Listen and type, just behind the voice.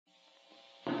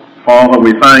Father, we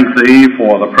thank Thee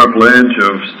for the privilege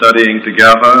of studying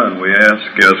together, and we ask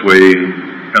as we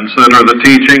consider the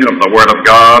teaching of the Word of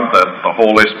God that the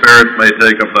Holy Spirit may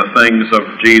take of the things of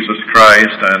Jesus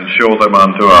Christ and show them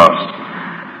unto us.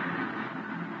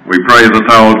 We pray that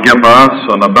Thou wilt give us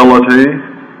an ability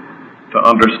to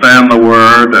understand the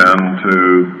Word and to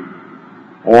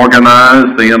organize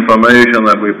the information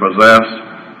that we possess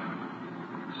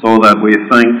so that we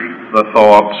think the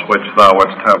thoughts which Thou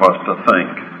wouldst have us to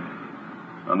think.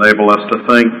 Enable us to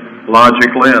think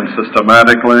logically and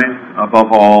systematically,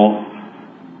 above all,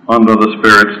 under the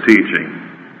Spirit's teaching.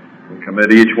 We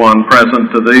commit each one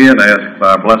present to Thee and ask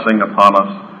Thy blessing upon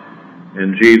us.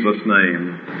 In Jesus'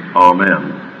 name, Amen.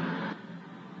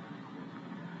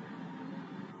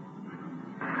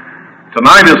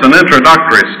 Tonight is an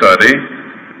introductory study,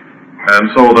 and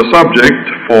so the subject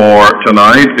for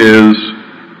tonight is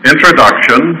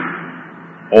introduction,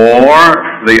 or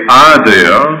the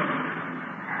idea,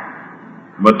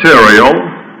 material,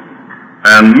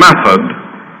 and method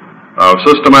of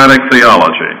systematic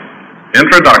theology.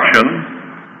 Introduction,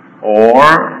 or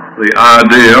the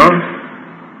idea,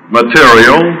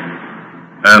 material,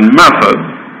 and method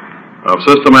of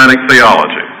systematic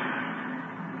theology.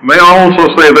 May I also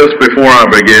say this before I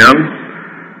begin.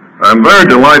 I'm very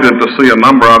delighted to see a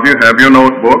number of you have your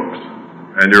notebooks,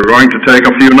 and you're going to take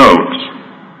a few notes.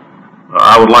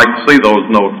 I would like to see those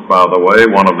notes, by the way,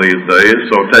 one of these days,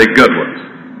 so take good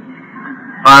ones.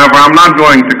 However, I'm not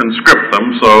going to conscript them,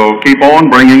 so keep on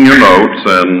bringing your notes,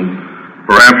 and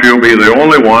perhaps you'll be the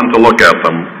only one to look at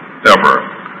them ever.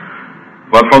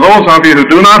 But for those of you who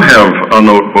do not have a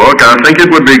notebook, I think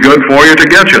it would be good for you to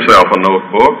get yourself a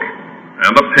notebook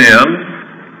and a pen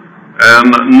and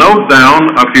note down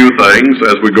a few things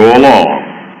as we go along.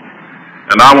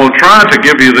 And I will try to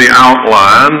give you the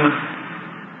outline.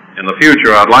 In the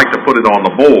future, I'd like to put it on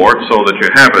the board so that you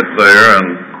have it there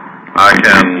and I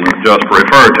can just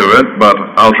refer to it, but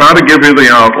I'll try to give you the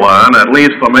outline, at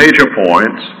least the major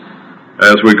points,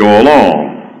 as we go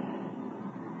along.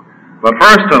 But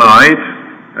first tonight,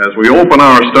 as we open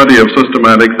our study of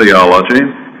systematic theology,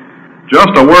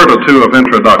 just a word or two of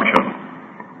introduction.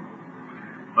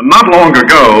 Not long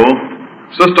ago,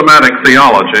 systematic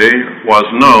theology was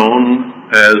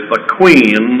known as the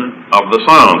queen of the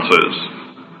sciences.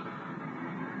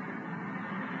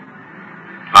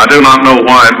 I do not know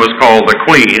why it was called the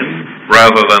queen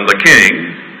rather than the king.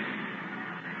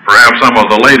 Perhaps some of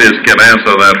the ladies can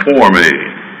answer that for me.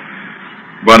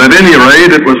 But at any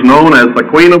rate, it was known as the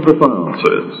queen of the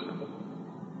sciences.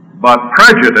 But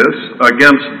prejudice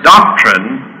against doctrine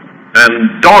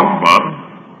and dogma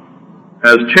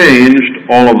has changed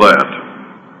all of that.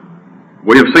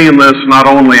 We have seen this not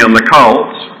only in the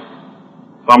cults.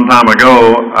 Some time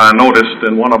ago, I noticed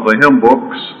in one of the hymn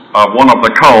books of one of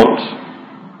the cults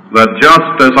that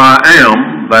Just As I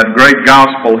Am, that great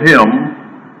gospel hymn,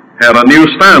 had a new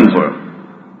stanza,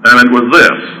 and it was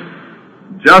this: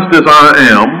 Just as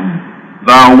I am,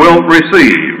 thou wilt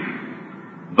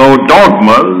receive, though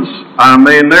dogmas I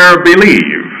may ne'er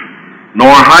believe,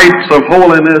 nor heights of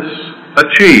holiness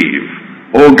achieve,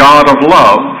 O God of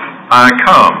love, I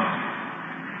come.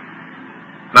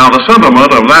 Now the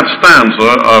sentiment of that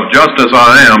stanza of Just As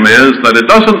I Am is that it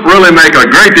doesn't really make a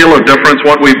great deal of difference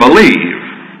what we believe.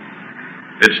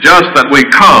 It's just that we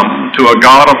come to a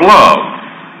God of love,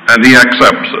 and He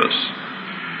accepts us.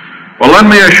 Well, let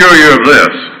me assure you of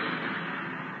this,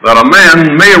 that a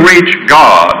man may reach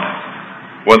God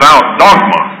without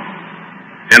dogma,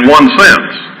 in one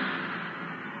sense.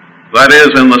 That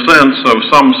is, in the sense of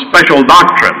some special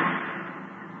doctrine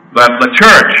that the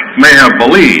church may have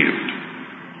believed,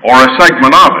 or a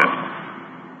segment of it.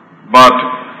 But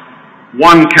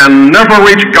one can never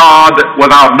reach God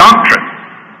without doctrine.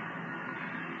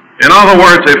 In other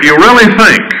words, if you really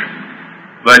think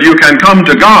that you can come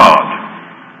to God,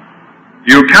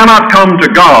 you cannot come to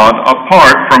God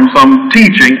apart from some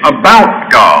teaching about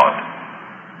God.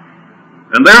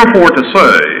 And therefore to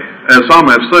say, as some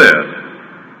have said,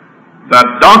 that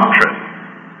doctrine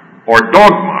or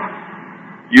dogma,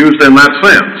 used in that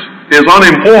sense, is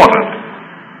unimportant,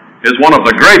 is one of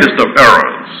the greatest of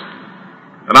errors.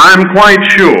 And I am quite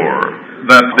sure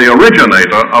that the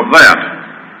originator of that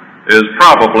is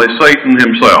probably Satan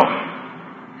himself.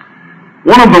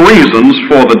 One of the reasons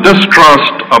for the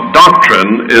distrust of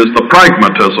doctrine is the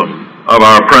pragmatism of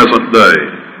our present day.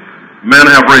 Men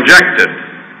have rejected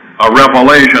a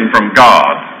revelation from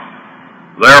God.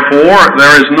 Therefore,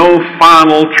 there is no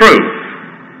final truth.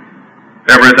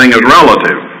 Everything is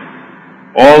relative.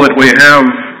 All that we have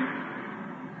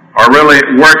are really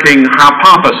working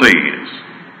hypotheses.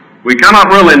 We cannot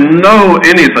really know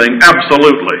anything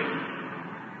absolutely.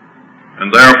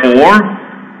 and therefore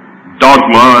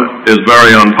dogma is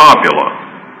very unpopular.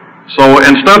 So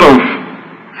instead of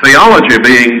theology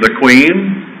being the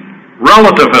queen,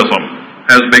 relativism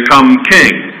has become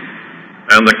king,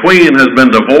 and the queen has been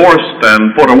divorced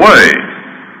and put away.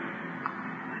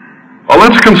 Well,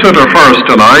 let's consider first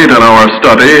tonight in our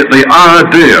study the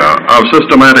idea of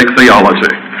systematic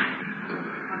theology.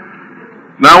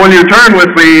 Now, will you turn with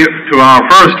me to our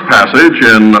first passage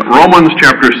in Romans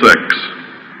chapter 6.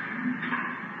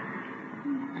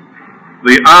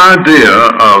 The idea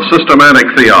of systematic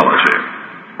theology.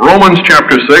 Romans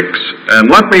chapter 6, and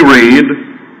let me read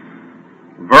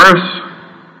verse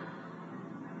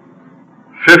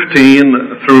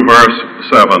 15 through verse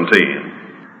 17.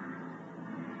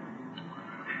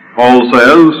 Paul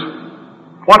says,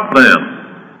 "What then?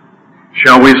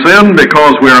 Shall we sin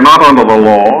because we are not under the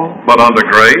law, but under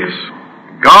grace?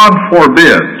 God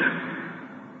forbid.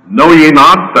 Know ye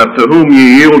not that to whom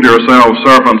ye yield yourselves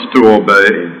servants to obey,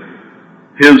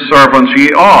 his servants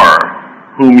ye are,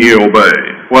 whom ye obey,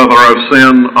 whether of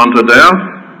sin unto death,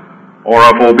 or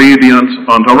of obedience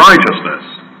unto righteousness?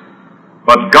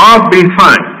 But God be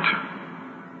thanked,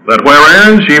 that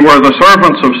whereas ye were the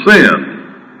servants of sin,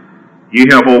 ye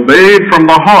have obeyed from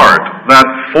the heart that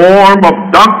form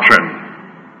of doctrine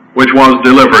which was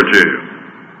delivered you."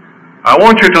 I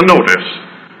want you to notice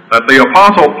that the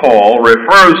Apostle Paul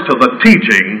refers to the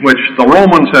teaching which the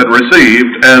Romans had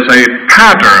received as a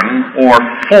pattern or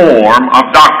form of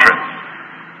doctrine.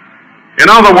 In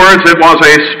other words, it was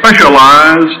a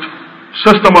specialized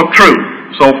system of truth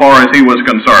so far as he was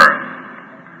concerned.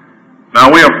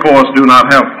 Now, we of course do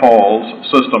not have Paul's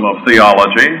system of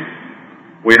theology.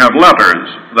 We have letters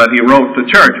that he wrote to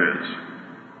churches.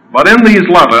 But in these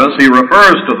letters, he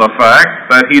refers to the fact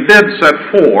that he did set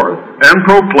forth and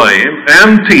proclaim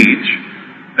and teach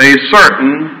a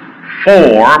certain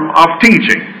form of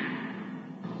teaching.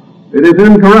 It is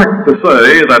incorrect to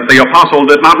say that the apostle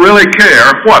did not really care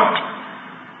what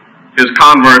his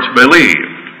converts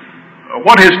believed,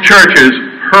 what his churches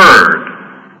heard.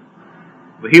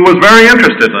 He was very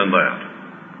interested in that.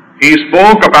 He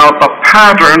spoke about the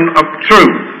pattern of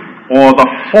truth, or the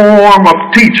form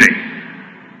of teaching,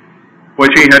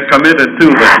 which he had committed to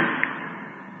them.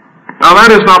 Now,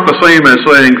 that is not the same as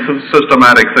saying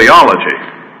systematic theology,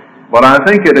 but I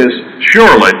think it is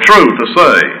surely true to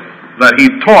say that he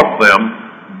taught them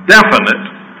definite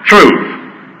truth.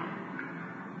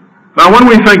 Now, when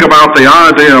we think about the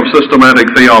idea of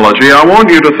systematic theology, I want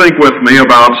you to think with me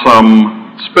about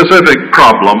some specific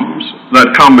problems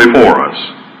that come before us.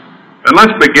 And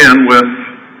let's begin with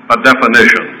a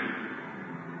definition.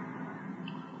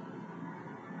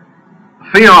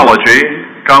 Theology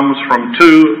comes from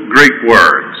two Greek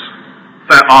words,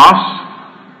 theos,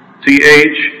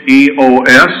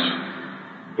 Theos,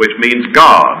 which means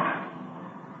God,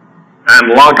 and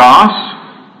logos,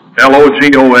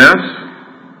 Logos,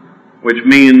 which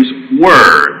means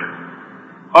word,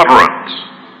 utterance,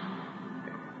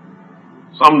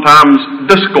 sometimes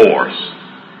discourse.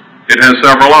 It has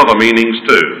several other meanings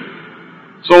too.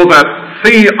 So that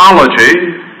theology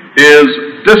is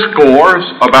discourse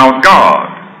about God,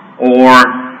 or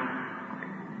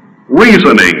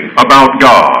reasoning about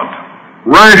God,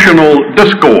 rational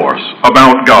discourse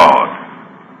about God.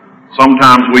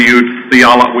 Sometimes we use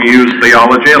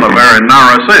theology in a very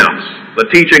narrow sense, the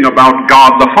teaching about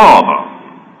God the Father.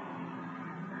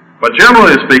 But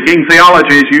generally speaking,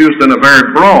 theology is used in a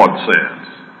very broad sense.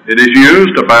 It is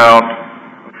used to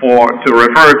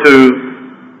refer to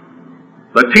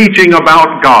the teaching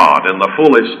about God in the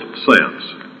fullest sense.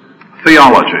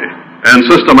 Theology. And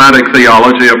systematic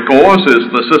theology, of course, is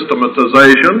the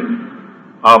systematization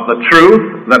of the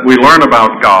truth that we learn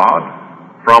about God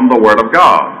from the Word of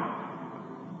God.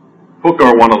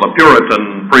 Hooker, one of the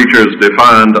Puritan preachers,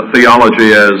 defined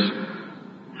theology as,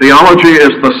 theology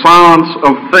is the science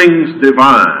of things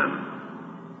divine.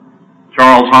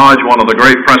 Charles Hodge, one of the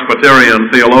great Presbyterian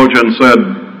theologians, said,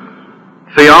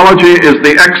 theology is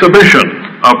the exhibition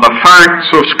of the facts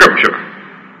of Scripture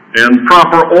in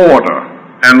proper order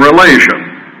and relation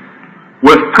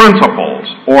with principles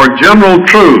or general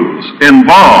truths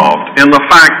involved in the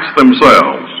facts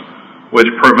themselves, which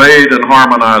pervade and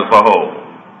harmonize the whole.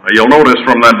 Now, you'll notice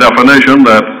from that definition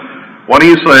that what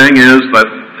he's saying is that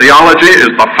theology is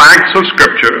the facts of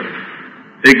Scripture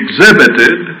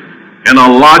exhibited in a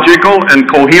logical and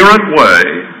coherent way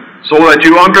so that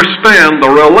you understand the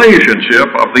relationship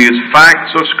of these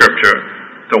facts of Scripture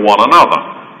to one another.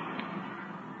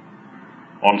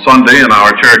 On Sunday in our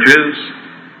churches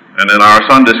and in our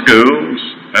Sunday schools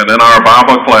and in our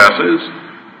Bible classes,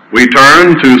 we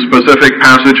turn to specific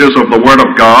passages of the Word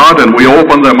of God and we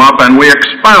open them up and we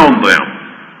expound them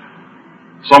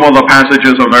Some of the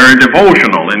passages are very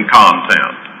devotional in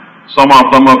content. Some of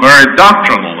them are very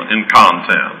doctrinal in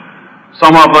content.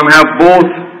 Some of them have both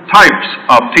types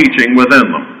of teaching within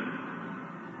them.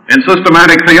 In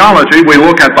systematic theology, we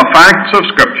look at the facts of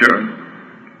Scripture,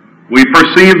 we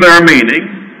perceive their meaning,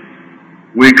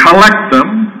 we collect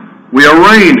them, we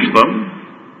arrange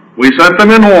them, we set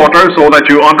them in order so that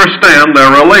you understand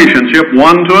their relationship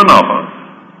one to another,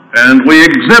 and we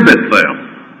exhibit them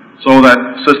so that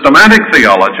systematic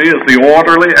theology is the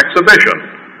orderly exhibition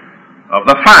of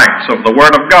the facts of the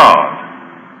Word of God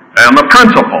and the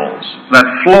principles that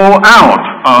flow out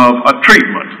of a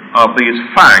treatment of these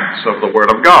facts of the Word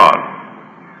of God.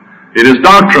 It is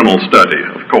doctrinal study,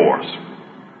 of course.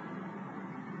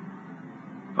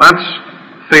 That's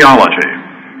theology,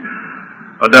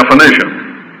 a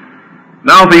definition.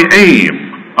 Now the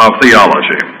aim of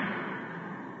theology.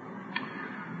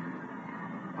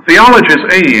 Theology's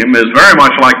aim is very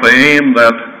much like the aim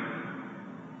that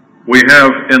we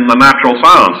have in the natural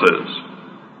sciences.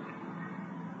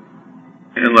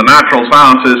 In the natural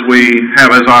sciences, we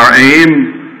have as our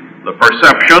aim the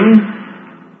perception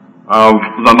of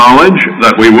the knowledge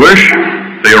that we wish,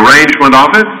 the arrangement of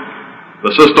it,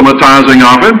 the systematizing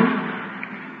of it,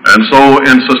 and so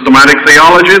in systematic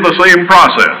theology, the same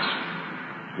process.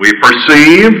 We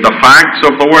perceive the facts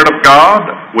of the Word of God,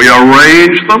 we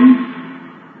arrange them,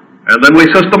 and then we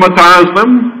systematize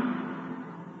them,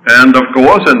 and of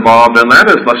course involved in that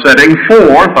is the setting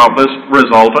forth of this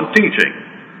resultant teaching.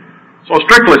 So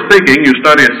strictly speaking, you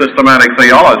study systematic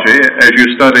theology as you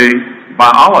study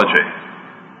biology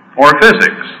or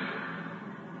physics.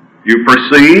 You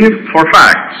perceive for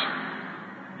facts.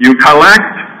 You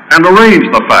collect and arrange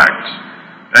the facts.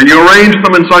 And you arrange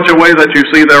them in such a way that you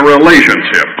see their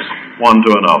relationships one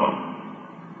to another.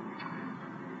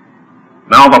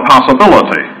 Now the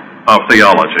possibility of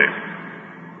theology.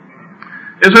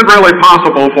 Is it really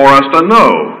possible for us to know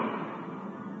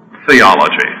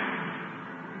theology?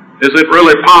 Is it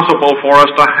really possible for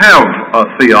us to have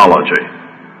a theology?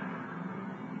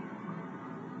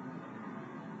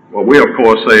 Well, we of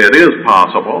course say it is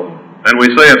possible, and we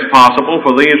say it's possible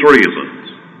for these reasons.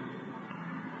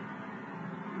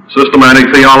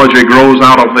 Systematic theology grows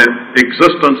out of the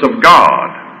existence of God.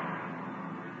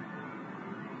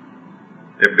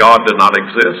 If God did not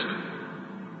exist,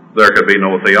 there could be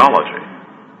no theology.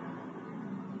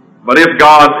 But if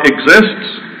God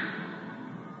exists,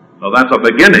 well, that's a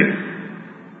beginning.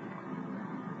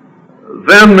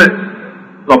 Then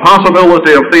the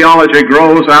possibility of theology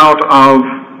grows out of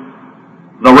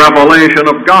the revelation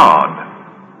of God.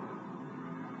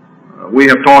 We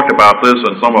have talked about this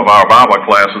in some of our Bible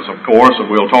classes, of course,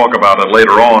 and we'll talk about it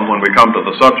later on when we come to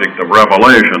the subject of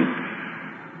revelation.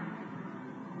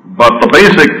 But the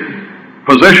basic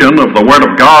position of the Word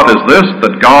of God is this,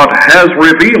 that God has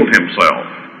revealed Himself.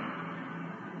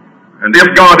 And if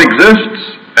God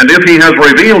exists, and if He has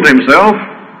revealed Himself,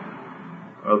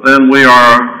 then we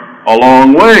are a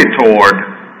long way toward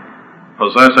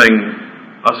possessing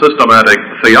a systematic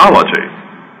theology.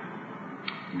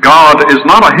 God is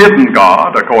not a hidden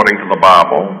God, according to the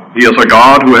Bible. He is a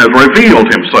God who has revealed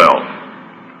Himself.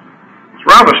 It's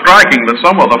rather striking that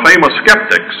some of the famous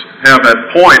skeptics have at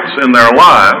points in their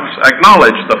lives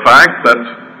acknowledged the fact that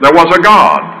there was a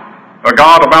God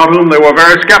about whom they were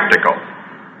very skeptical.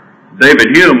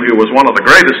 David Hume, who was one of the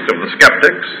greatest of the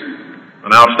skeptics,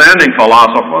 an outstanding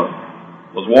philosopher,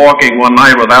 was walking one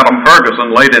night with Adam Ferguson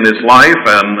late in his life,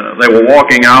 and they were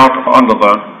walking out under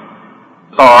the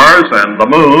stars and the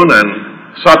moon, and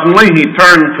suddenly he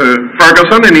turned to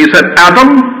Ferguson and he said,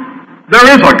 "Adam, there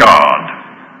is a God."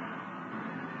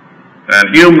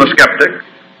 And Hume the skeptic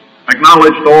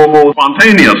acknowledged almost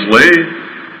spontaneously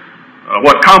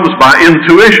what comes by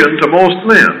intuition to most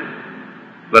men,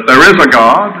 that there is a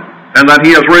God and that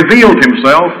He has revealed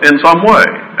Himself in some way.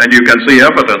 And you can see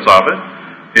evidence of it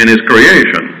in His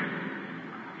creation.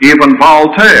 Even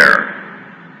Voltaire,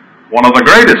 one of the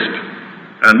greatest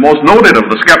and most noted of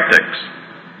the skeptics,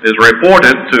 is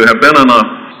reported to have been in a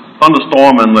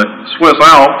thunderstorm in the Swiss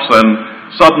Alps and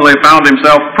suddenly found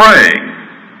himself praying.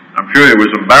 I'm sure he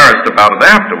was embarrassed about it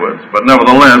afterwards, but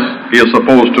nevertheless, he is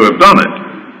supposed to have done it.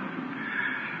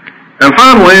 And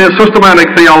finally, systematic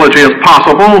theology is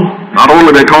possible, not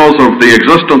only because of the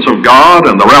existence of God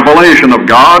and the revelation of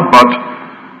God, but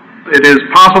it is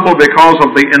possible because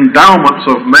of the endowments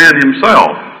of man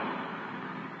himself.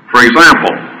 For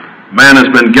example, man has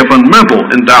been given mental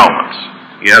endowments.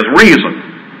 He has reason.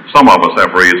 Some of us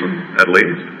have reason, at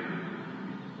least.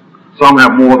 Some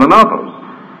have more than others.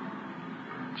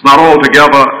 It's not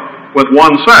altogether with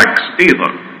one sex,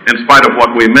 either, in spite of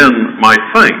what we men might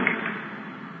think.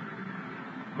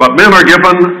 But men are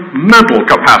given mental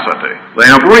capacity. They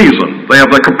have reason. They have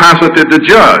the capacity to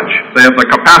judge. They have the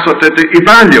capacity to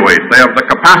evaluate. They have the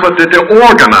capacity to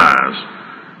organize.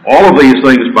 All of these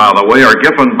things, by the way, are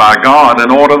given by God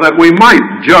in order that we might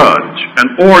judge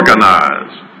and organize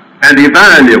and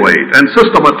evaluate and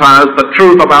systematize the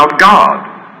truth about God.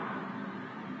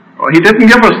 He didn't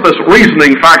give us this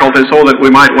reasoning faculty so that we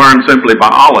might learn simply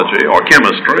biology or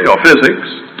chemistry or physics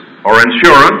or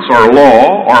insurance or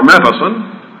law or medicine.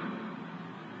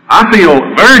 I feel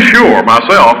very sure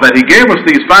myself that he gave us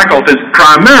these faculties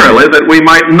primarily that we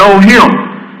might know him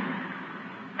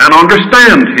and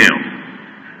understand him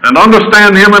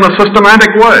in a systematic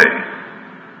way.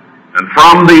 And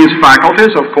from these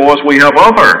faculties, of course, we have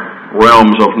other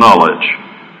realms of knowledge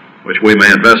which we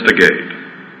may investigate.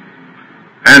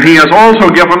 And he has also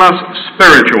given us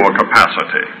spiritual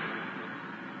capacity.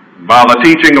 By the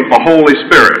teaching of the Holy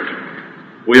Spirit,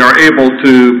 we are able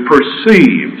to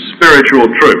perceive spiritual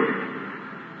truth.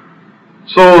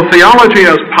 So theology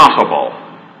is possible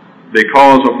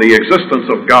because of the existence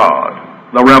of God,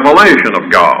 the revelation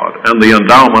of God, and the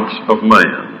endowments of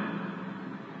man.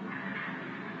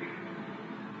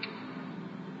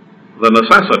 The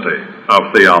necessity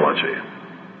of theology.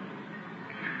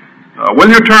 Will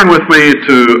you turn with me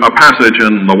to a passage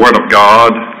in the Word of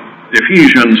God,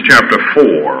 Ephesians chapter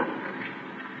 4.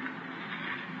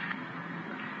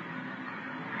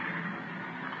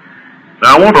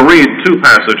 Now, I want to read two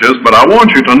passages, but I want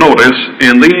you to notice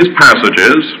in these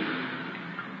passages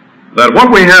that what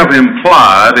we have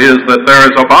implied is that there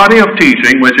is a body of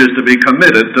teaching which is to be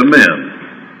committed to men.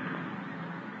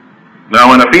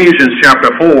 Now, in Ephesians chapter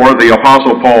 4, the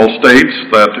Apostle Paul states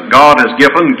that God has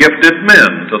given gifted men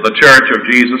to the church of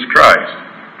Jesus Christ.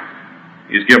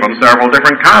 He's given several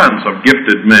different kinds of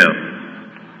gifted men.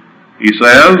 He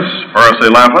says, verse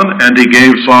 11, and he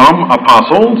gave some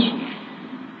apostles.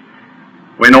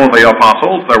 We know the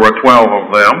apostles, there were 12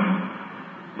 of them.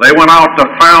 They went out to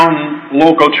found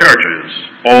local churches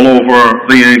all over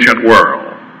the ancient world.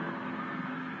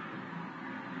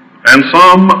 And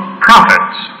some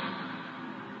prophets.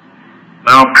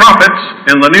 Now, prophets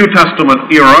in the New Testament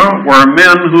era were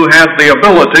men who had the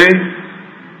ability,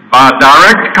 by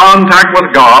direct contact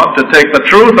with God, to take the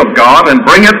truth of God and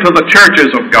bring it to the churches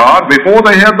of God before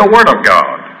they had the Word of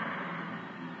God.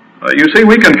 You see,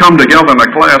 we can come together in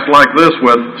a class like this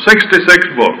with 66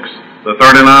 books, the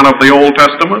 39 of the Old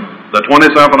Testament, the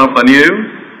 27 of the New,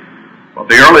 but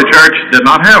the early church did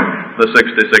not have the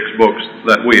 66 books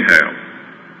that we have.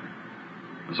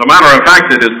 As a matter of fact,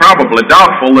 it is probably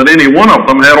doubtful that any one of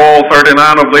them had all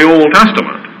 39 of the Old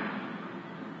Testament.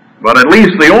 But at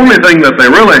least the only thing that they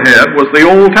really had was the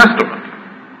Old Testament.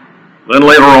 Then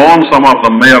later on, some of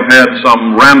them may have had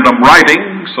some random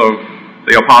writings of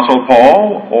the Apostle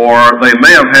Paul, or they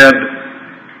may have had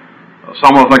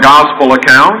some of the gospel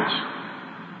accounts.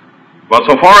 But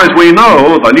so far as we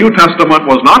know, the New Testament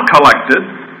was not collected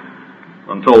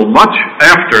until much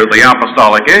after the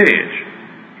apostolic age.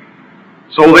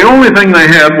 So the only thing they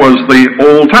had was the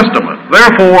Old Testament.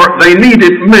 Therefore, they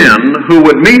needed men who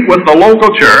would meet with the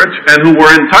local church and who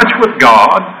were in touch with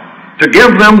God to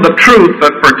give them the truth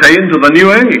that pertained to the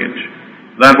new age,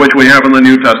 that which we have in the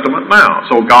New Testament now.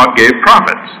 So God gave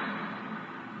prophets.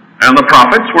 And the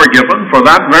prophets were given for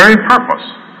that very purpose.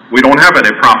 We don't have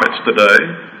any prophets today.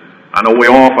 I know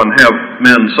we often have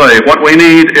men say, what we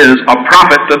need is a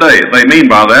prophet today. They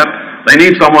mean by that, they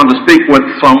need someone to speak with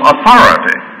some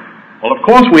authority. Well, of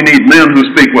course we need men who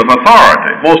speak with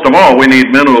authority. Most of all, we need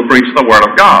men who will preach the Word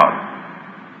of God.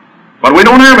 But we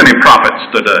don't have any prophets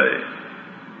today.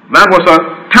 That was a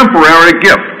temporary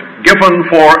gift given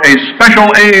for a special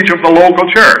age of the local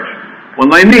church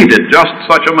when they needed just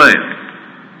such a man.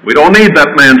 We don't need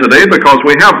that man today because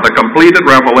we have the completed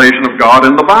revelation of God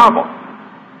in the Bible.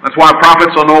 That's why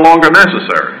prophets are no longer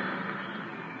necessary.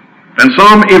 And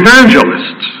some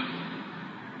evangelists,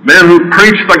 men who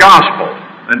preach the gospel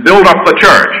and build up the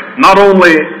church, not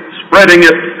only spreading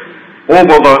it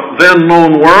over the then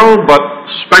known world, but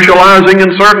specializing in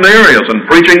certain areas and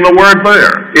preaching the word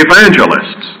there.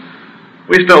 Evangelists.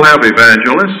 We still have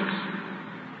evangelists,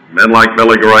 men like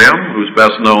Billy Graham, who's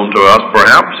best known to us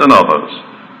perhaps, and others.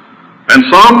 And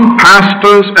some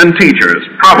pastors and teachers.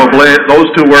 Probably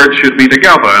those two words should be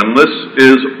together, and this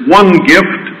is one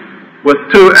gift with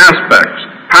two aspects.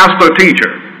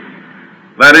 Pastor-teacher.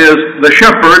 That is, the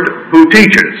shepherd who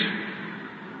teaches.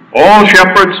 All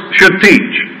shepherds should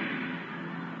teach.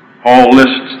 Paul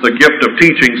lists the gift of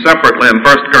teaching separately in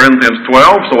 1 Corinthians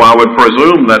 12, so I would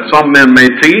presume that some men may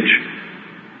teach,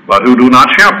 but who do not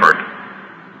shepherd.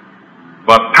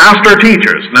 But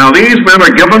pastor-teachers. Now these men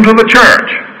are given to the church.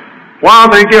 Why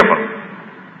are they given?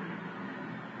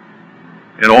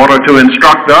 in order to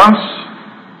instruct us?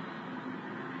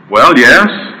 Well, yes,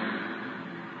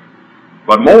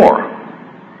 but more.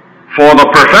 For the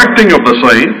perfecting of the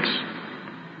saints,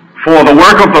 for the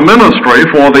work of the ministry,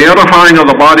 for the edifying of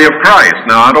the body of Christ.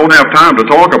 Now, I don't have time to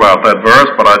talk about that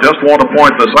verse, but I just want to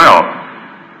point this out.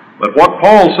 That what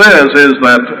Paul says is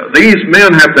that these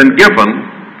men have been given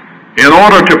in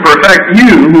order to perfect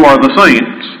you, who are the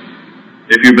saints,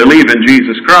 if you believe in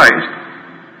Jesus Christ,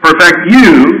 perfect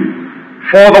you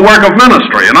for the work of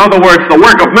ministry. In other words, the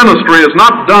work of ministry is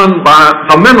not done by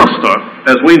the minister,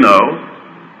 as we know.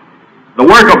 The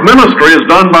work of ministry is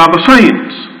done by the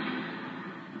saints.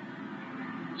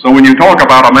 So when you talk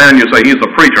about a man, you say he's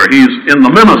a preacher, he's in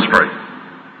the ministry.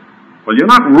 Well, you're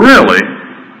not really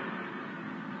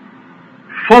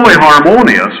fully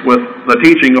harmonious with the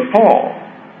teaching of Paul.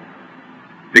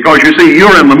 Because you see,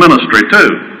 you're in the ministry too,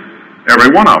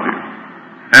 every one of you.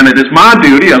 And it is my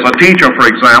duty as a teacher, for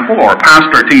example, or a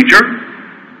pastor-teacher,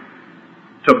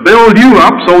 to build you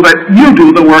up so that you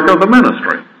do the work of the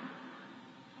ministry.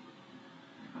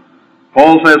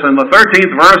 Paul says in the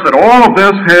 13th verse that all of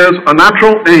this has a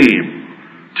natural aim,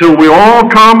 till we all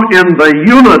come in the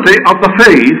unity of the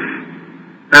faith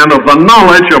and of the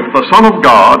knowledge of the Son of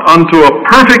God, unto a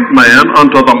perfect man,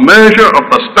 unto the measure of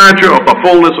the stature of the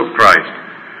fullness of Christ.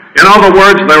 In other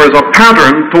words, there is a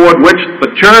pattern toward which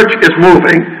the church is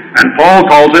moving, and Paul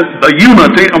calls it the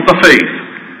unity of the faith.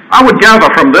 I would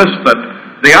gather from this that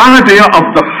the idea of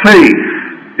the faith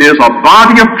is a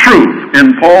body of truth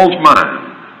in Paul's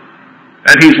mind.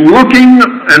 And he's looking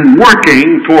and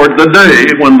working toward the day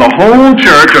when the whole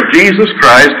church of Jesus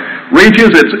Christ reaches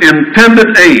its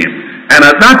intended aim. And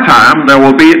at that time, there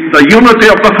will be the unity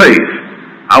of the faith.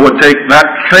 I would take that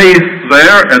faith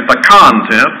there as the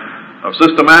content of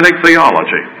systematic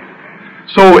theology.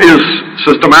 So is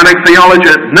systematic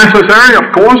theology necessary? Of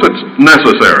course it's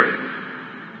necessary.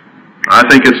 I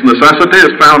think its necessity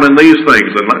is found in these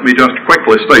things, and let me just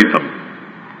quickly state them.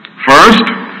 First,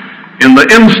 in the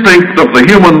instinct of the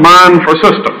human mind for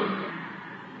system.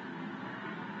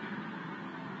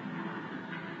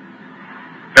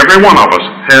 Every one of us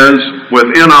has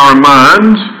within our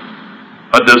minds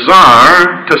a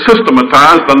desire to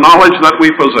systematize the knowledge that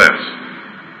we possess.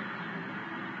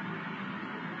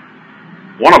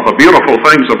 One of the beautiful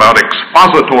things about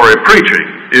expository preaching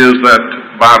is that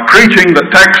by preaching the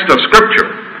text of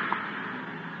Scripture,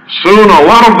 soon a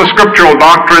lot of the scriptural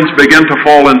doctrines begin to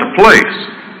fall into place.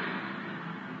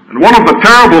 And one of the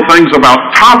terrible things about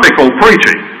topical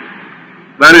preaching,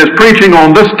 that is, preaching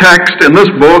on this text in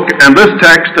this book, and this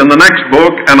text in the next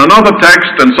book, and another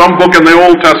text in some book in the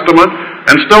Old Testament,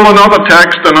 and still another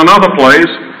text in another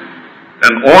place,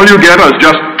 and all you get is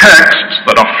just texts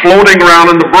that are floating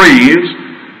around in the breeze.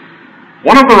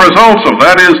 One of the results of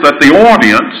that is that the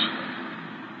audience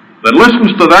that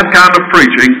listens to that kind of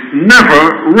preaching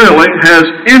never really has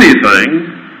anything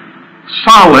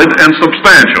solid and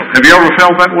substantial. Have you ever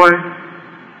felt that way?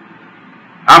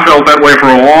 I felt that way for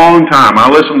a long time. I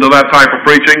listened to that type of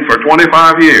preaching for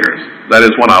 25 years. That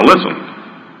is, when I listened,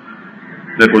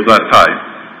 it was that type.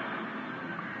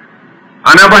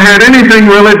 I never had anything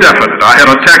really definite. I had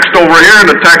a text over here and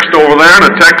a text over there and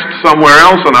a text somewhere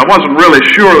else, and I wasn't really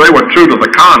sure they were true to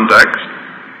the context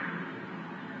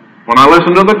when I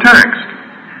listened to the text.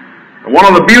 And one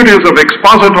of the beauties of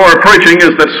expository preaching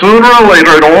is that sooner or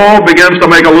later it all begins to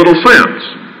make a little sense.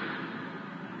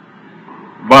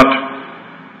 But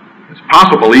it's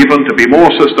possible even to be more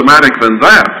systematic than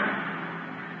that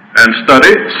and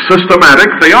study systematic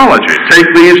theology. Take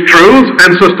these truths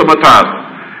and systematize them.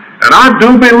 And I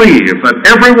do believe that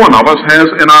every one of us has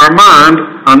in our mind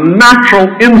a natural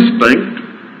instinct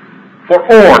for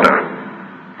order,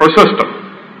 for system.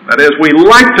 That is, we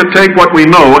like to take what we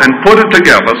know and put it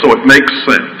together so it makes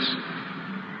sense.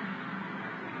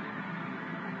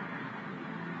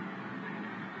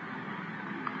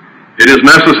 It is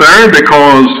necessary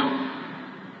because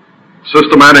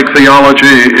systematic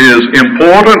theology is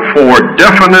important for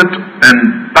definite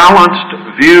and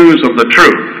balanced views of the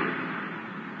truth.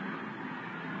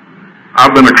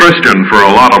 I've been a Christian for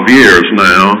a lot of years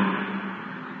now.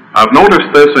 I've noticed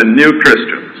this in new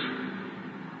Christians,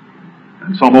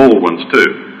 and some old ones too.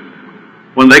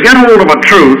 When they get hold of a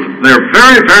truth, they're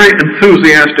very, very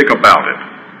enthusiastic about it.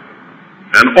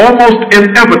 And almost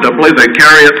inevitably they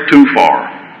carry it too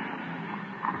far.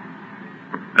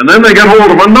 And then they get hold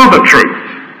of another truth,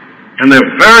 and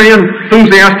they're very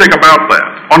enthusiastic about that.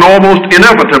 And almost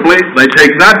inevitably they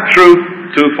take that truth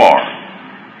too far.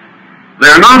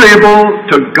 They're not able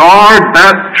to guard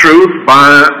that truth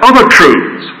by other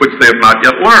truths which they have not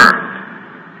yet learned.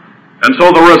 And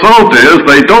so the result is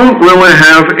they don't really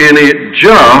have any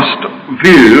just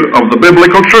view of the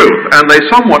biblical truth, and they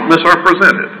somewhat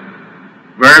misrepresent it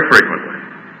very frequently.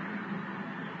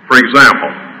 For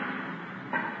example,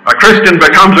 a Christian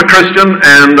becomes a Christian,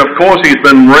 and of course he's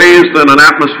been raised in an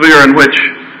atmosphere in which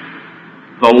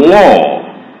the law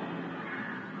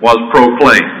was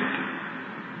proclaimed.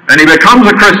 And he becomes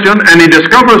a Christian, and he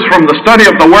discovers from the study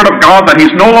of the Word of God that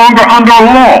he's no longer under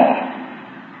law.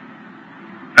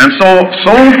 And so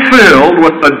filled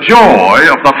with the joy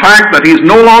of the fact that he's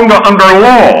no longer under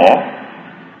law,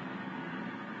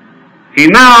 he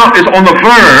now is on the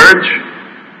verge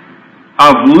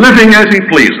of living as he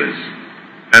pleases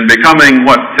and becoming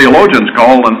what theologians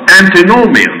call an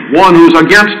antinomian, one who's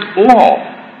against law.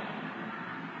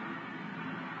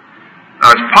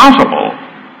 Now, it's possible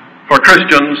for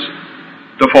Christians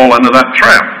to fall into that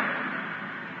trap.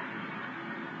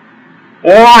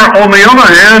 Or, on the other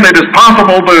hand, it is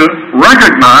possible to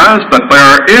recognize that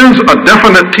there is a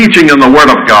definite teaching in the Word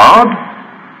of God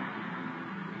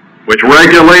which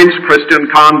regulates Christian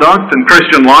conduct and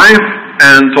Christian life,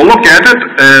 and to look at it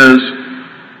as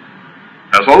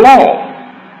a law,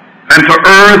 and to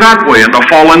err that way, and to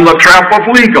fall in the trap of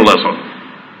legalism,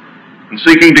 and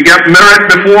seeking to get merit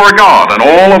before God, and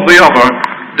all of the other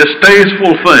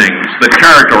distasteful things that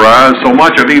characterize so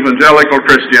much of evangelical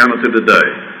Christianity today.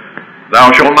 Thou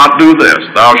shalt not do this,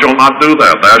 thou shalt not do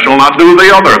that, thou shalt not do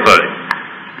the other thing.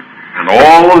 And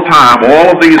all the time,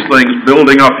 all of these things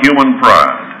building up human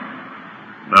pride.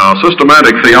 Now,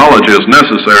 systematic theology is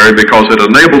necessary because it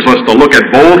enables us to look at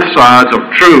both sides of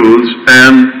truths,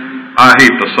 and I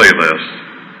hate to say this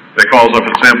because of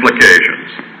its implications,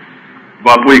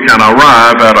 but we can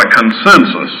arrive at a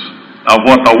consensus of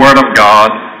what the Word of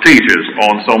God teaches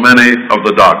on so many of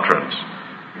the doctrines.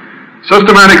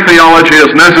 Systematic theology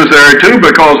is necessary too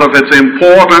because of its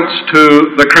importance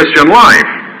to the Christian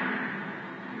life.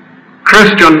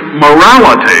 Christian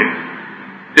morality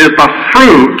is the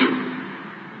fruit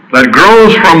that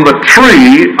grows from the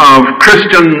tree of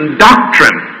Christian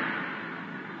doctrine.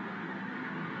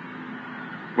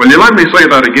 Will you let me say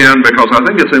that again, because I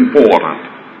think it's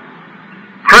important.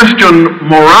 Christian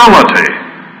morality,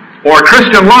 or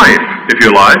Christian life, if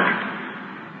you like,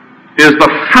 is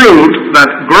the fruit that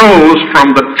grows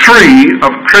from the tree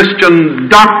of Christian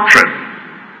doctrine.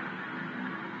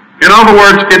 In other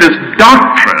words, it is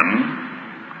doctrine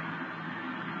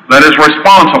that is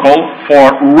responsible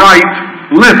for right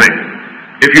living.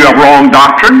 If you have wrong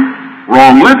doctrine,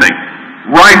 wrong living.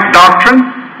 Right doctrine,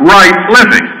 right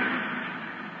living.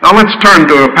 Now let's turn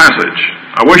to a passage.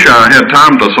 I wish I had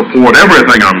time to support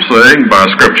everything I'm saying by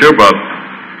Scripture, but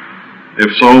if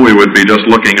so, we would be just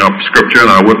looking up Scripture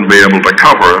and I wouldn't be able to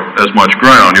cover as much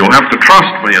ground. You'll have to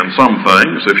trust me in some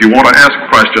things. If you want to ask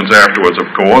questions afterwards, of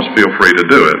course, feel free to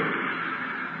do it.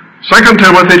 2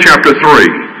 Timothy chapter 3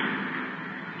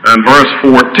 and verse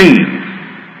 14.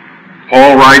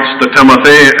 Paul writes to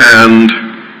Timothy, and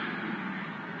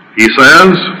he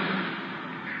says,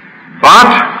 "But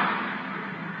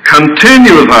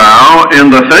continue thou in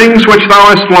the things which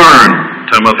thou hast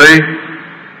learned, Timothy,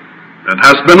 and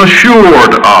hast been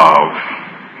assured of,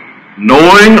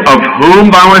 knowing of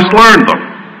whom thou hast learned them,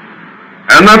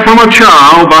 and that from a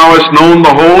child thou hast known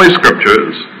the Holy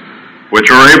Scriptures,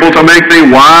 which are able to make thee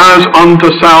wise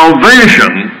unto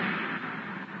salvation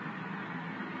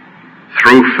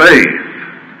through faith,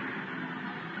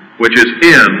 which is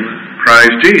in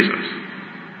Christ Jesus."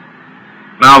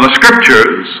 Now the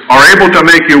Scriptures are able to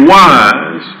make you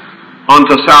wise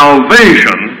unto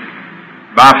salvation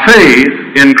by faith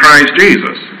in Christ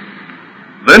Jesus.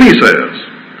 Then he says,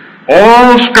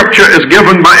 "All Scripture is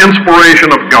given by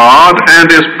inspiration of God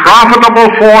and is profitable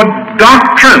for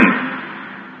doctrine."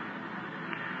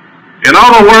 In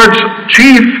other words,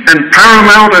 chief and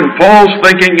paramount in Paul's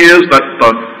thinking is that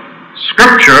the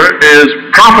Scripture is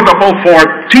profitable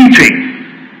for teaching.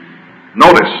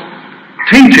 Notice,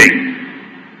 teaching.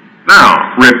 Now,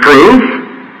 reproof,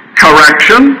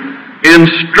 correction,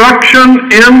 instruction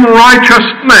in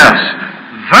righteousness,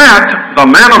 that the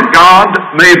man of God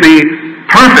may be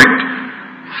perfect,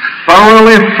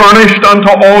 thoroughly furnished unto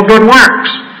all good works.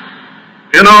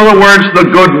 In other words, the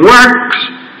good works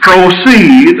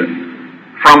proceed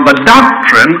from the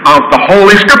doctrine of the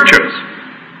Holy Scriptures.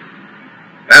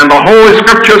 And the Holy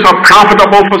Scriptures are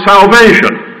profitable for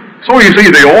salvation. So you see,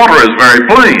 the order is very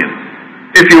plain.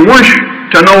 If you wish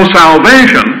to know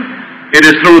salvation, it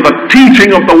is through the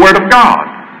teaching of the Word of God,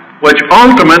 which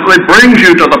ultimately brings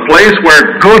you to the place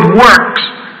where good works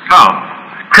come.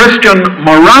 Christian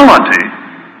morality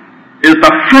is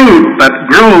the fruit that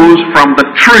grows from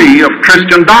the tree of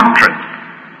Christian doctrine.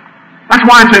 That's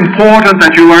why it's important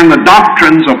that you learn the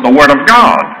doctrines of the Word of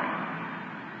God.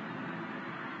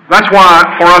 That's why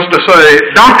for us to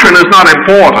say doctrine is not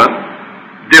important,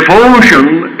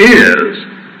 devotion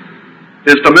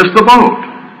is to miss the boat.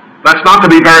 That's not to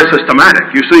be very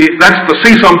systematic. You see, that's to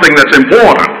see something that's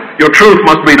important. Your truth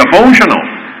must be devotional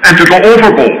and to go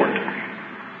overboard.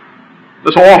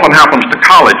 This often happens to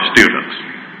college students.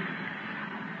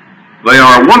 They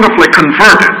are wonderfully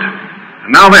converted, and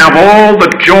now they have all the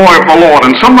joy of the Lord,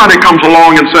 and somebody comes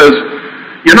along and says,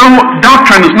 you know,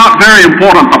 doctrine is not very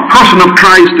important, the person of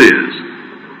Christ is.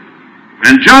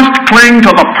 And just cling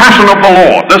to the person of the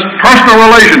Lord, this personal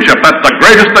relationship, that's the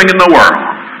greatest thing in the world.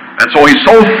 And so he's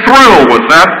so thrilled with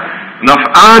that, and the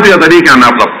idea that he can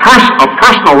have a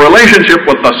personal relationship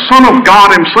with the Son of God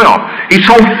himself. He's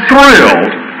so thrilled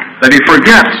that he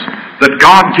forgets that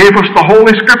God gave us the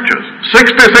Holy Scriptures,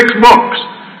 66 books,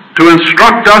 to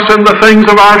instruct us in the things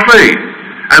of our faith.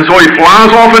 And so he flies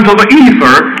off into the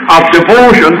ether of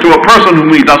devotion to a person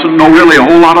whom he doesn't know really a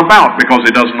whole lot about because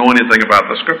he doesn't know anything about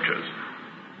the Scriptures.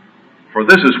 For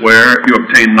this is where you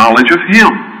obtain knowledge of him.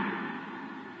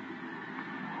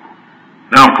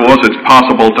 Now, of course, it's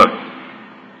possible to,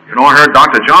 I heard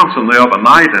Dr. Johnson the other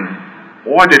night, and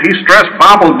boy, did he stress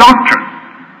Bible doctrine.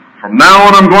 From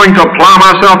now on, I'm going to apply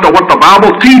myself to what the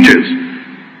Bible teaches.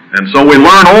 And so we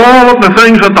learn all of the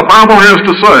things that the Bible has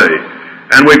to say.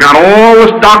 And we've got all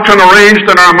this doctrine arranged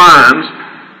in our minds,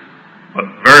 but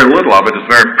very little of it is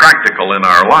very practical in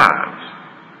our lives.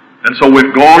 And so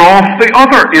we've gone off the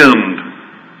other end,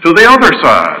 to the other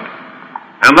side.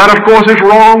 And that, of course, is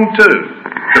wrong, too.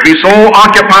 To be so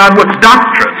occupied with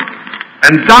doctrine,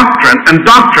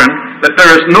 that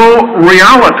there is no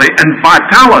reality and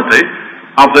vitality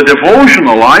of the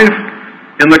devotional life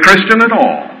in the Christian at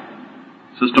all.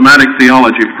 Systematic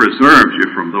theology preserves you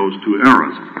from those two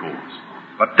errors, of course.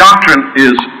 But doctrine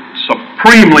is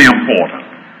supremely important.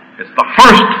 It's the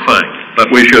first thing that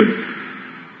we should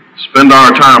spend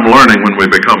our time learning when we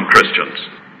become Christians.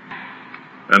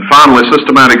 And finally,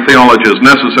 systematic theology is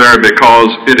necessary because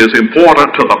it is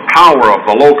important to the power of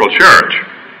the local church.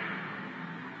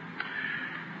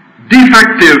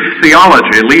 Defective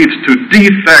theology leads to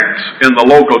defects in the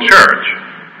local church.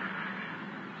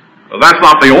 That's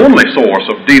not the only source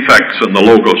of defects in the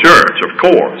local church, of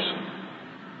course.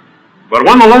 But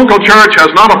when the local church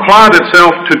has not applied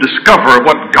itself to discover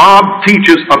what God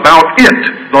teaches about it,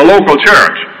 the local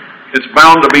church, it's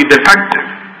bound to be defective.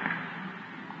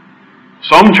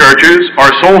 Some churches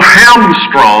are so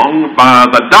hamstrung by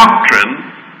the doctrine,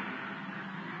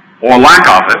 or lack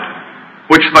of it,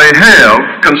 which they have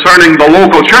concerning the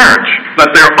local church,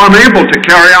 that they're unable to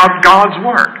carry out God's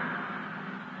work.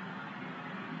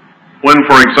 When,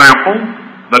 for example,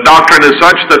 the doctrine is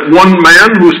such that one man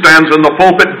who stands in the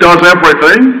pulpit does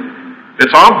everything,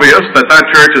 it's obvious that that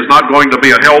church is not going to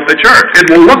be a healthy church. It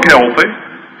will look healthy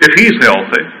if he's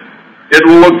healthy. It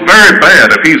will look very bad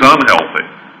if he's unhealthy.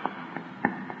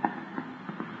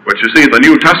 But you see, the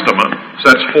New Testament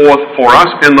sets forth for us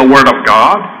in the Word of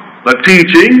God the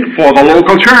teaching for the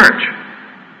local church.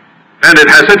 And it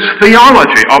has its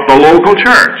theology of the local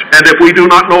church. And if we do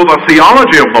not know the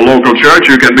theology of the local church,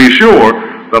 you can be sure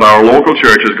that our local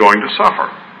church is going to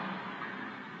suffer.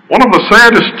 One of the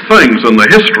saddest things in the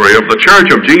history of the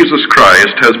Church of Jesus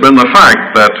Christ has been the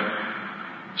fact that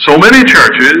so many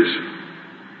churches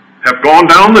have gone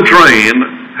down the drain,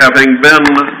 having been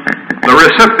the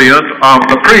recipient of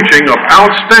the preaching of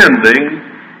outstanding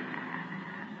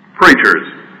preachers.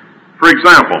 For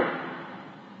example,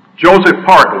 Joseph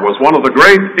Parker was one of the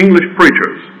great English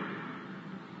preachers.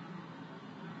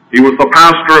 He was the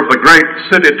pastor of the great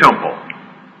city temple.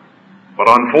 But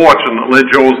unfortunately,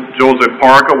 Joseph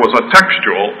Parker was a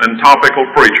textual and topical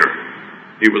preacher.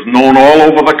 He was known all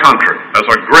over the country as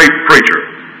a great preacher.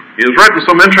 He has written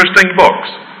some interesting books.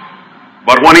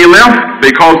 But when he left,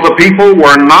 because the people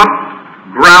were not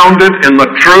grounded in the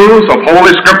truths of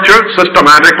Holy Scripture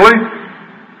systematically,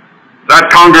 that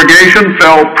congregation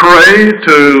fell prey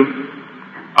to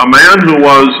a man who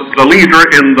was the leader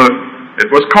in it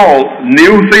was called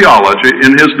New Theology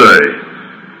in his day,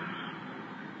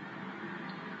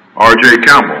 R.J.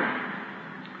 Campbell.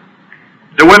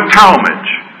 DeWitt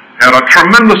Talmage had a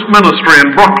tremendous ministry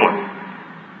in Brooklyn,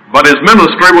 but his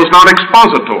ministry was not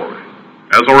expository.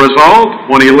 As a result,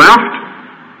 when he left,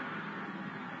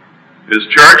 his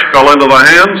church fell into the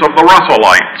hands of the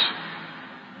Russellites.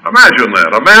 Imagine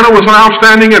that. A man who was an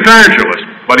outstanding evangelist,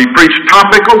 but he preached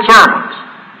topical sermons.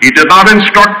 He did not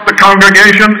instruct the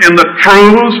congregation in the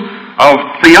truths of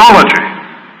theology,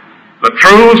 the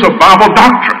truths of Bible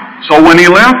doctrine. So when he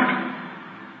left,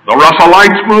 the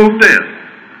Russellites moved in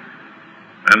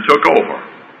and took over.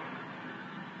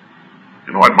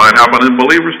 You know, it might happen in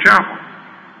Believer's Chapel.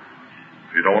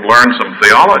 If you don't learn some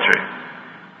theology,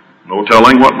 no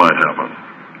telling what might happen.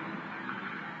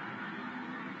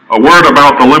 A word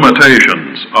about the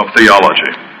limitations of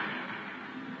theology.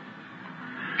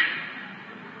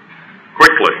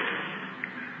 Quickly.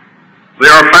 They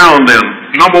are found in,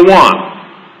 number one,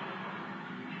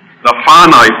 the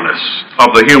finiteness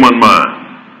of the human mind.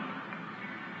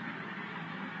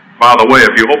 By the way, if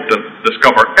you hope to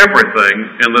discover everything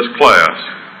in this class,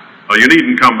 you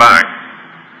needn't come back.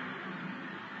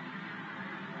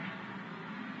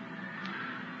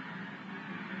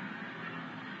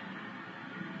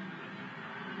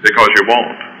 Because you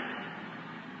won't.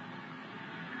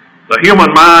 The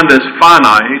human mind is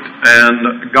finite,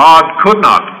 and God could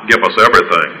not give us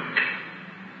everything.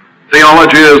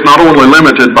 Theology is not only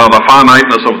limited by the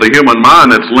finiteness of the human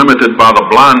mind, it's limited by the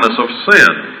blindness of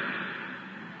sin.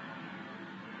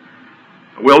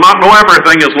 We'll not know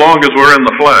everything as long as we're in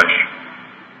the flesh.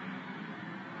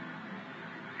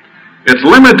 It's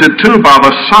limited, too, by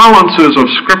the silences of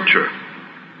Scripture.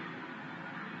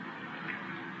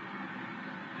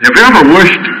 Have you ever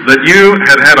wished that you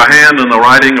had had a hand in the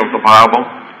writing of the Bible?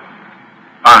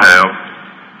 I have.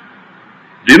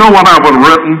 Do you know what I would have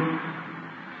written?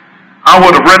 I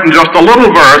would have written just a little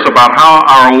verse about how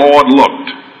our Lord looked.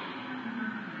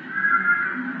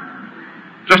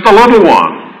 Just a little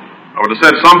one. I would have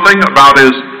said something about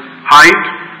his height,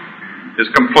 his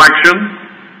complexion,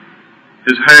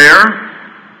 his hair,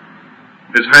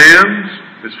 his hands,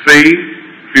 his feet,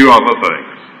 a few other things.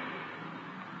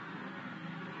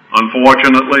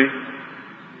 Unfortunately,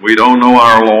 we don't know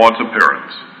our Lord's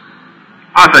appearance.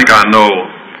 I think I know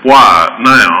why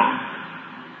now.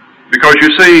 Because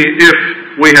you see, if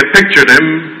we had pictured him,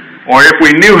 or if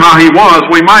we knew how he was,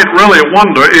 we might really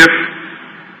wonder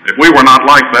if we were not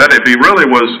like that, if he really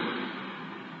was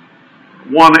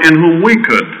one in whom we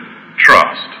could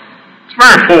trust. It's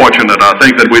very fortunate, I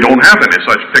think, that we don't have any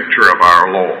such picture of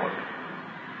our Lord.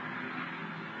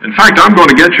 In fact, I'm going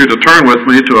to get you to turn with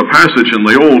me to a passage in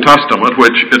the Old Testament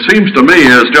which, it seems to me,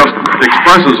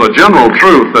 expresses a general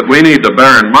truth that we need to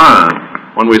bear in mind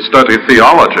when we study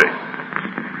theology.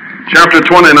 Chapter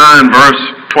 29, verse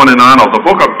 29 of the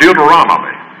book of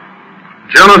Deuteronomy.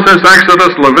 Genesis,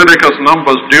 Exodus, Leviticus,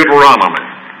 Numbers, Deuteronomy.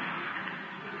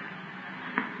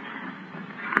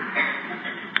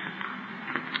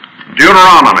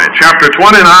 Deuteronomy, chapter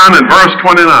 29 and verse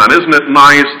 29. Isn't it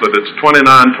nice that it's 29,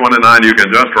 29? You can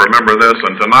just remember this,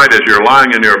 and tonight as you're lying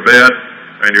in your bed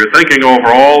and you're thinking over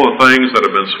all the things that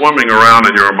have been swimming around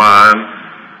in your mind,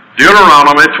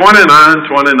 Deuteronomy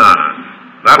 29,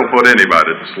 29. That'll put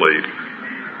anybody to sleep.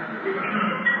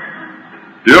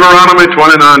 Deuteronomy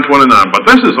 29, 29. But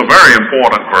this is a very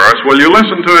important verse. Will you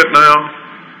listen to it now?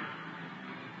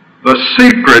 The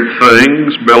secret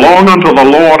things belong unto the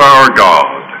Lord our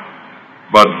God.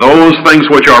 But those things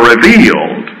which are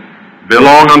revealed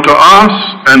belong unto us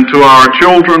and to our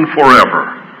children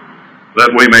forever,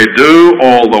 that we may do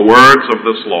all the words of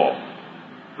this law.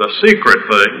 The secret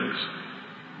things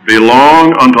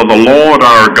belong unto the Lord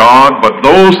our God, but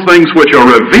those things which are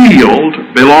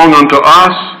revealed belong unto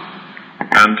us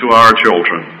and to our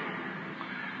children.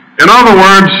 In other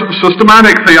words,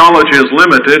 systematic theology is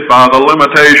limited by the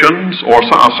limitations or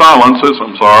silences,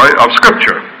 of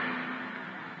Scripture.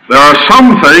 There are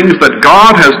some things that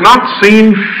God has not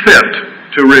seen fit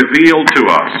to reveal to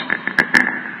us.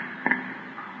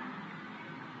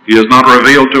 He has not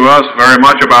revealed to us very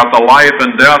much about the life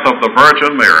and death of the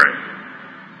Virgin Mary.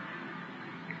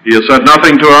 He has said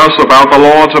nothing to us about the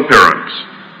Lord's appearance.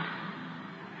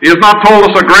 He has not told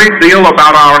us a great deal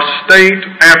about our state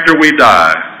after we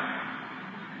die.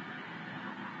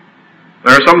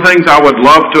 There are some things I would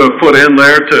love to have put in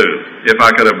there too, if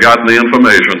I could have gotten the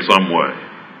information some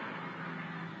way.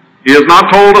 He has not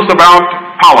told us about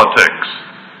politics.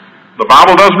 The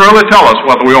Bible doesn't really tell us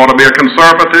whether we ought to be a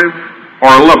conservative or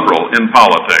a liberal in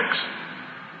politics.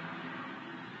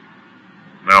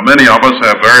 Now, many of us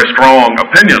have very strong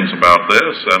opinions about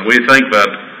this, and we think that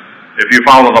if you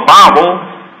follow the Bible,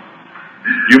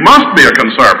 you must be a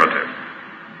conservative.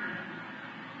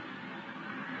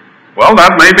 Well,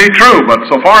 that may be true, but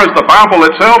so far as the Bible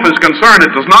itself is concerned,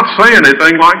 it does not say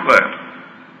anything like that.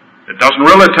 It doesn't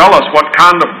really tell us what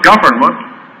kind of government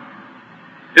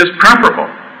is preferable.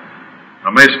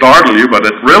 It may startle you, but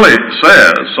it really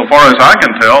says, so far as I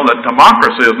can tell, that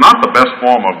democracy is not the best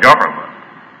form of government.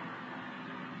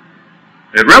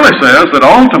 It really says that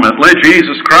ultimately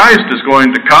Jesus Christ is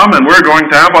going to come and we're going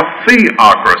to have a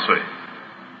theocracy,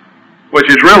 which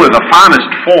is really the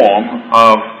finest form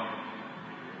of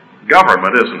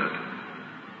government, isn't it?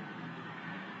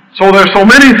 So there's so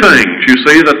many things, you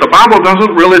see, that the Bible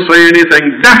doesn't really say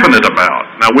anything definite about.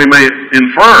 Now, we may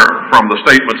infer from the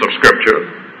statements of Scripture,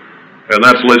 and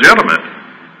that's legitimate.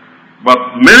 But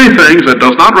many things it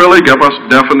does not really give us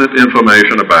definite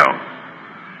information about.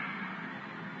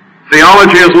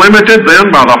 Theology is limited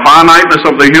then by the finiteness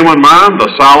of the human mind, the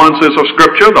silences of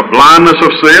Scripture, the blindness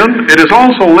of sin. It is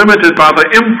also limited by the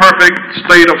imperfect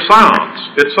state of science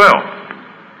itself.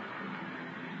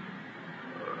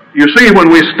 You see, when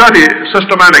we study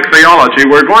systematic theology,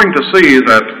 we're going to see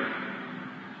that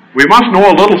we must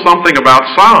know a little something about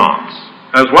science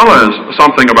as well as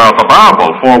something about the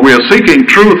Bible, for we are seeking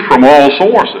truth from all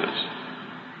sources.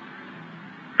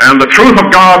 And the truth of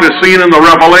God is seen in the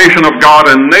revelation of God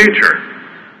in nature.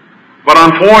 But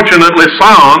unfortunately,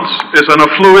 science is in a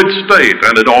fluid state,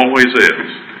 and it always is.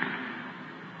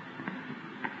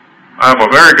 I have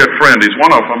a very good friend. He's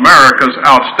one of America's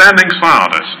outstanding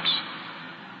scientists.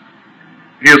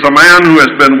 He is a man who has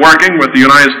been working with the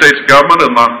United States government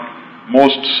in the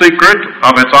most secret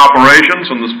of its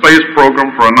operations in the space program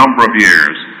for a number of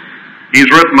years. He's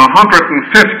written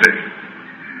 150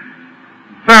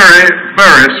 very,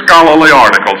 very scholarly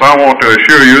articles. I want to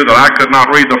assure you that I could not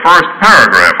read the first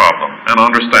paragraph of them and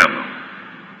understand them.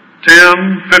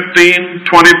 10, 15,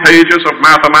 20 pages of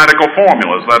mathematical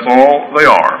formulas, that's all they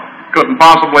are. Couldn't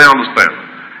possibly understand them.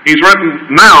 He's written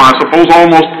now, I suppose,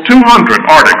 almost 200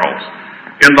 articles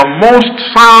in the most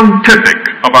scientific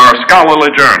of our scholarly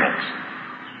journals.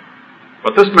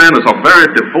 But this man is a very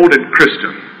devoted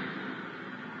Christian.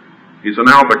 He's in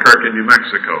Albuquerque, New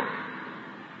Mexico.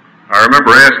 I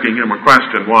remember asking him a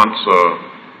question once,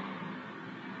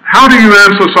 how do you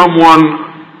answer someone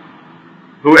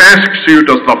who asks you,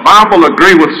 does the Bible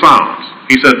agree with science?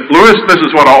 He said, Louis, this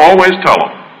is what I always tell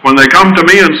them. When they come to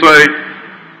me and say,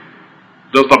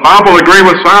 does the Bible agree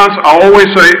with science? I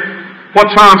always say, what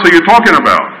science are you talking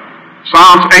about?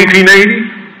 Psalms 1880?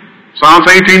 Psalms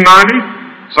 1890?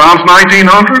 Psalms 1900?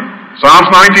 Psalms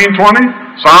 1920?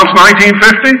 Psalms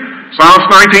 1950? Psalms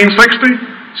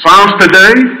 1960? Psalms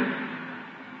today?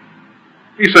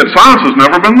 He said, science has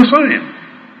never been the same.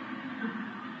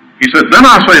 He said, then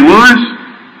I say, Louis,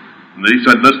 and he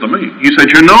said this to me. He said,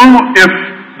 you know, if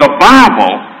the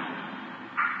Bible,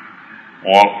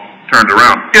 or turned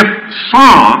around, if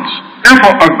science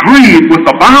ever agreed with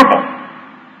the Bible,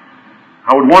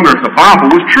 I would wonder if the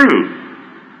Bible was true.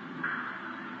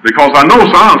 Because I know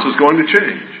science is going to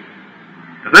change.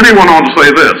 And then he went on to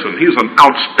say this, and he's an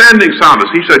outstanding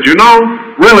scientist. He said, you know,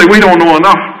 really we don't know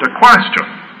enough to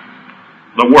question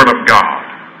the Word of God.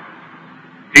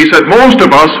 He said, most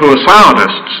of us who are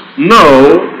scientists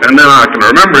know, and then I can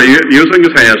remember using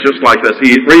his hands just like this.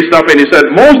 He reached up and he said,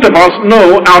 most of us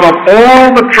know out of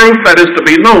all the truth that is to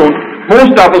be known,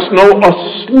 most of us know a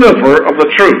sliver of the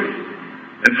truth.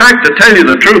 In fact, to tell you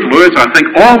the truth, Louis, I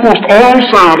think almost all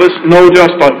scientists know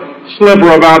just a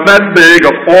sliver about that big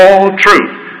of all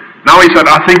truth. Now he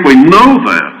said, I think we know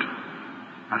that.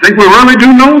 I think we really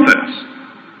do know this.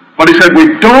 But he said,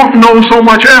 we don't know so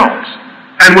much else.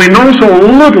 And we know so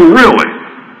little, really,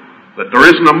 that there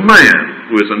isn't a man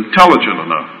who is intelligent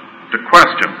enough to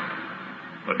question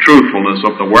the truthfulness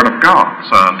of the Word of God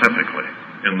scientifically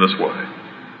in this way.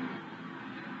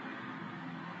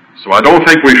 So I don't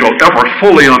think we shall ever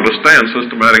fully understand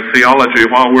systematic theology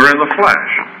while we're in the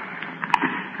flesh.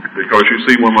 Because you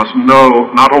see, we must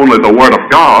know not only the Word of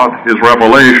God, His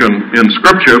revelation in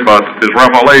Scripture, but His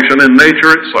revelation in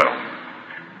nature itself.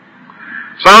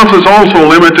 Science is also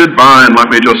limited by, and let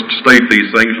me just state these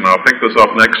things and I'll pick this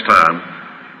up next time,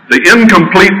 the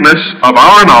incompleteness of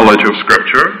our knowledge of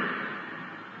Scripture.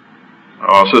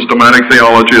 Systematic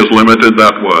theology is limited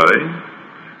that way.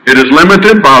 It is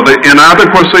limited by the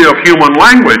inadequacy of human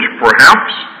language,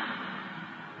 perhaps.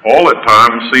 Paul at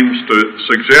times seems to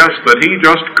suggest that he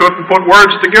just couldn't put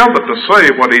words together to say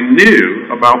what he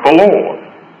knew about the Lord.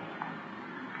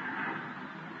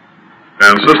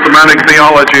 And systematic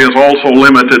theology is also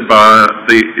limited by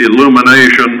the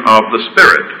illumination of the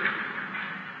Spirit.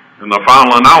 In the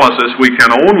final analysis, we can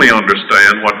only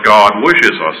understand what God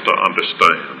wishes us to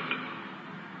understand.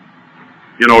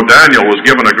 You know, Daniel was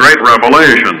given a great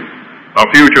revelation of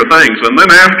future things, and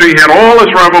then after he had all this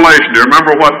revelation, do you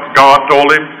remember what God told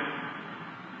him?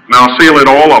 Now seal it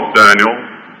all up, Daniel,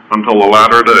 until the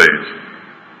latter days.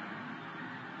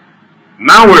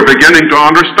 Now we're beginning to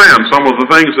understand some of the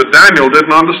things that Daniel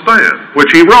didn't understand, which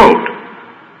he wrote.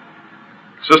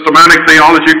 Systematic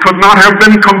theology could not have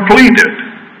been completed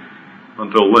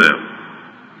until then.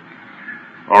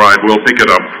 All right, we'll pick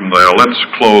it up from there. Let's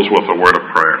close with a word of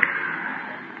prayer.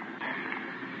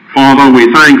 Father, we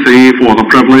thank Thee for the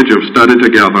privilege of study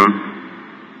together,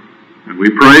 and We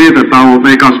pray that thou wilt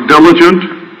make us diligent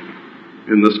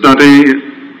in the study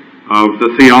of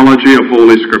the theology of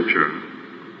Holy Scripture.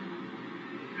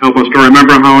 Help us to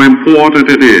remember how important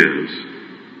it is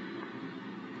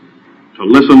to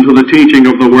listen to the teaching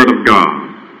of the Word of God,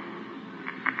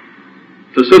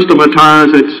 to systematize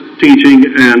its teaching,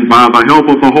 and by the help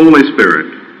of the Holy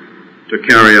Spirit, to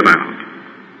carry it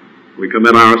out. We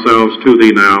commit ourselves to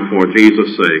thee now for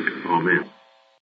Jesus' sake. Amen.